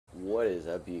What is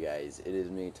up, you guys? It is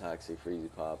me,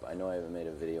 ToxicFreeziePop. I know I haven't made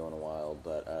a video in a while,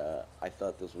 but I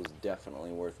thought this was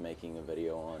definitely worth making a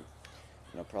video on.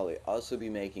 And I'll probably also be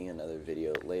making another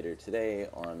video later today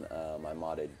on my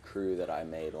modded crew that I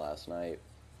made last night.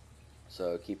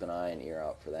 So keep an eye and ear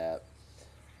out for that.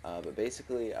 But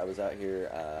basically, I was out here,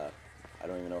 I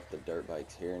don't even know if the dirt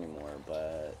bike's here anymore,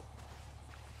 but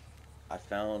I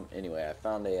found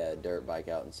a dirt bike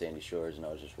out in Sandy Shores, and I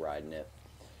was just riding it.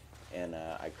 And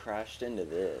I crashed into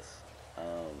this.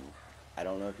 I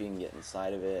don't know if you can get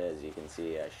inside of it. As you can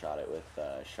see, I shot it with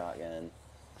a shotgun.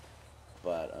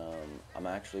 But I'm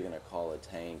actually going to call a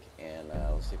tank, and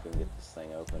let's see if we can get this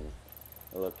thing open.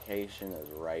 The location is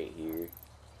right here,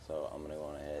 so I'm going to go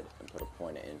on ahead and put a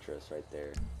point of interest right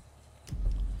there.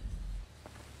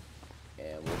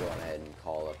 And we'll go on ahead and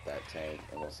call up that tank,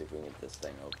 and we'll see if we can get this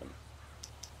thing open.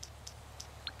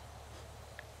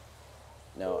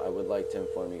 Now, I would like to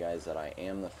inform you guys that I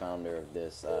am the founder of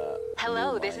this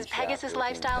Hello, this is Pegasus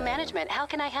Lifestyle Management. How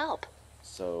can I help?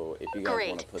 So, if you guys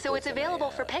want to put so it's available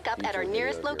for pickup at our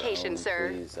nearest location,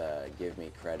 sir. Please give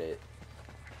me credit.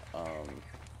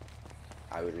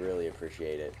 I would really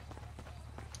appreciate it.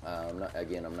 I'm not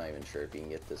even sure if you can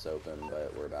get this open,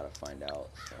 but we're about to find out.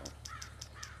 So,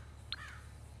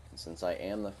 since I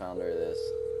am the founder of this,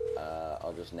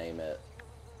 I'll just name it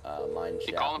Mine Shaft.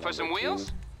 You calling for some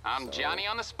wheels? I'm So, Johnny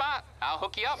on the spot. I'll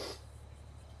hook you up.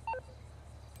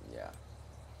 Yeah.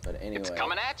 But anyway, It's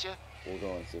coming at you. we'll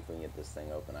go and see if we can get this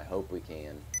thing open. I hope we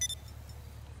can.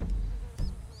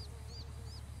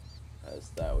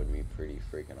 As that would be pretty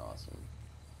freaking awesome.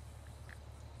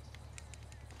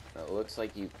 Now, it looks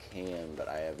like you can, but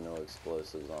I have no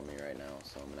explosives on me right now,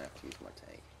 so I'm going to have to use my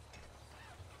tank.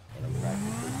 And I'm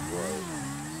practically broke.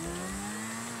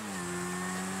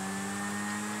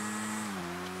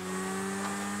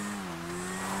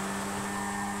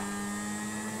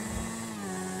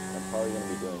 Probably going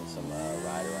to be doing some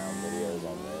ride around videos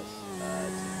on this.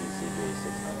 It's a PCJ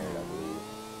 600, I believe.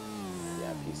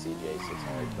 Yeah, PCJ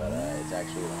 600, but it's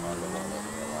actually the Honda one in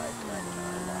real life,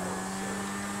 99 model. So,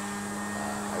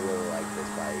 I really like this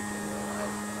bike in real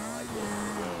life, and I like it in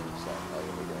the game, so I'm probably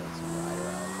going to be doing some ride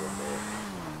arounds with it.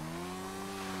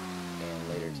 And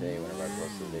later today, whenever I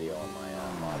post a video on my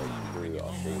modded crew,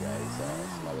 I'll show you guys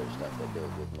some other stuff that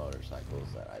goes with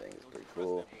motorcycles that I think is pretty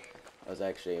cool. I was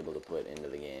actually able to put into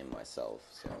the game myself,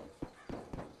 so.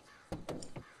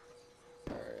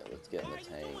 Alright, let's get in the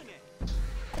tank.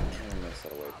 I'm gonna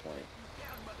set a waypoint.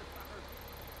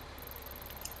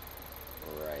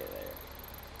 Right there.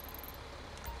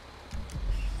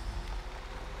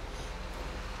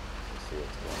 Let's see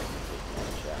what's going on with this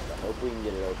mine shaft. I hope we can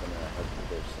get it open, and I hope that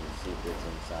there's some secrets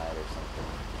inside or something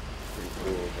pretty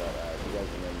cool. But if you guys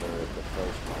remember the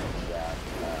first mine shaft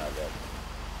that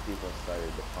people started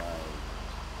to find,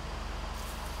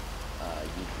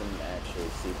 you couldn't actually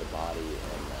see the body,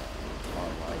 and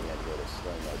online you had to go to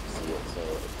slow mode to see it. So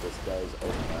if this does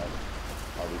open up,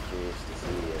 I'll be curious to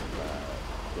see if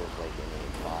there's like any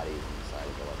bodies inside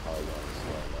of it. I'll probably go into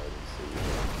slow mode and see.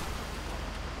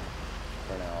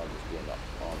 For now, I'll just be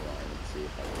online and see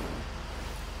if I can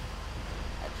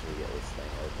actually get this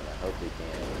thing open. I hope we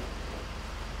can.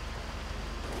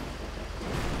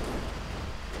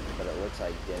 But it looks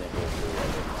identical to the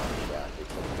other mine shaft,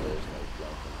 except there's no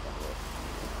junk in front of it.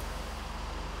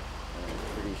 And I'm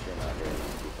pretty sure not very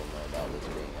many people know about this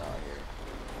being out here.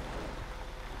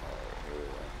 Alright, here we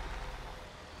go.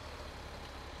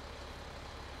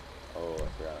 Oh, I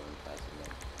forgot I'm in passive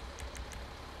mode.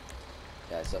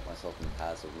 Yeah, I set myself in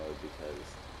passive mode because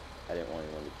I didn't want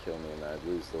anyone to kill me and I'd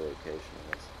lose the location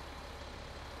of this.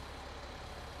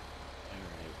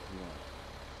 Alright, come on.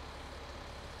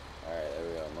 Alright, there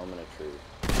we go. Moment of truth.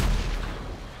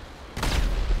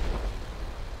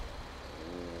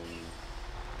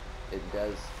 It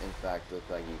does, in fact, look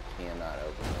like you cannot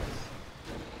open this.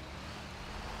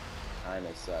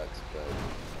 Kinda sucks, but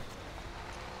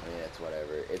I mean, it's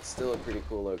whatever. It's still a pretty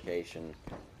cool location.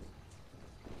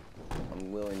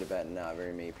 I'm willing to bet not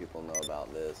very many people know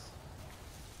about this.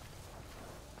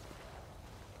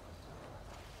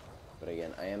 But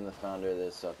again, I am the founder of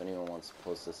this, so if anyone wants to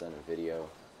post this in a video,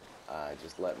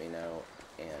 just let me know,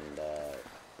 and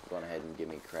go on ahead and give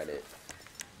me credit.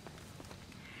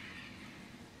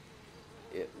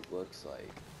 It looks like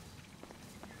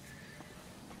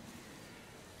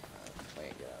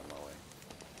can't get out of my way.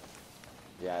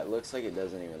 Yeah, it looks like it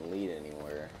doesn't even lead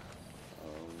anywhere.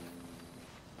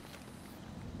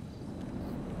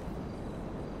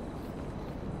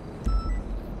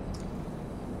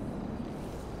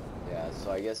 Yeah,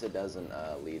 so I guess it doesn't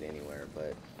lead anywhere,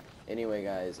 but Anyway,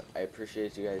 guys, I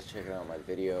appreciate you guys checking out my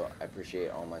video. I appreciate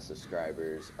all my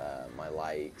subscribers, my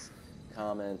likes,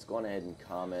 comments. Go on ahead and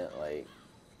comment, like,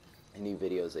 any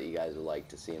videos that you guys would like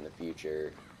to see in the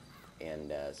future,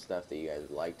 and stuff that you guys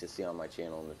would like to see on my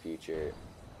channel in the future.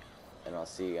 And I'll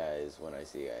see you guys when I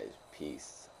see you guys.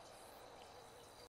 Peace.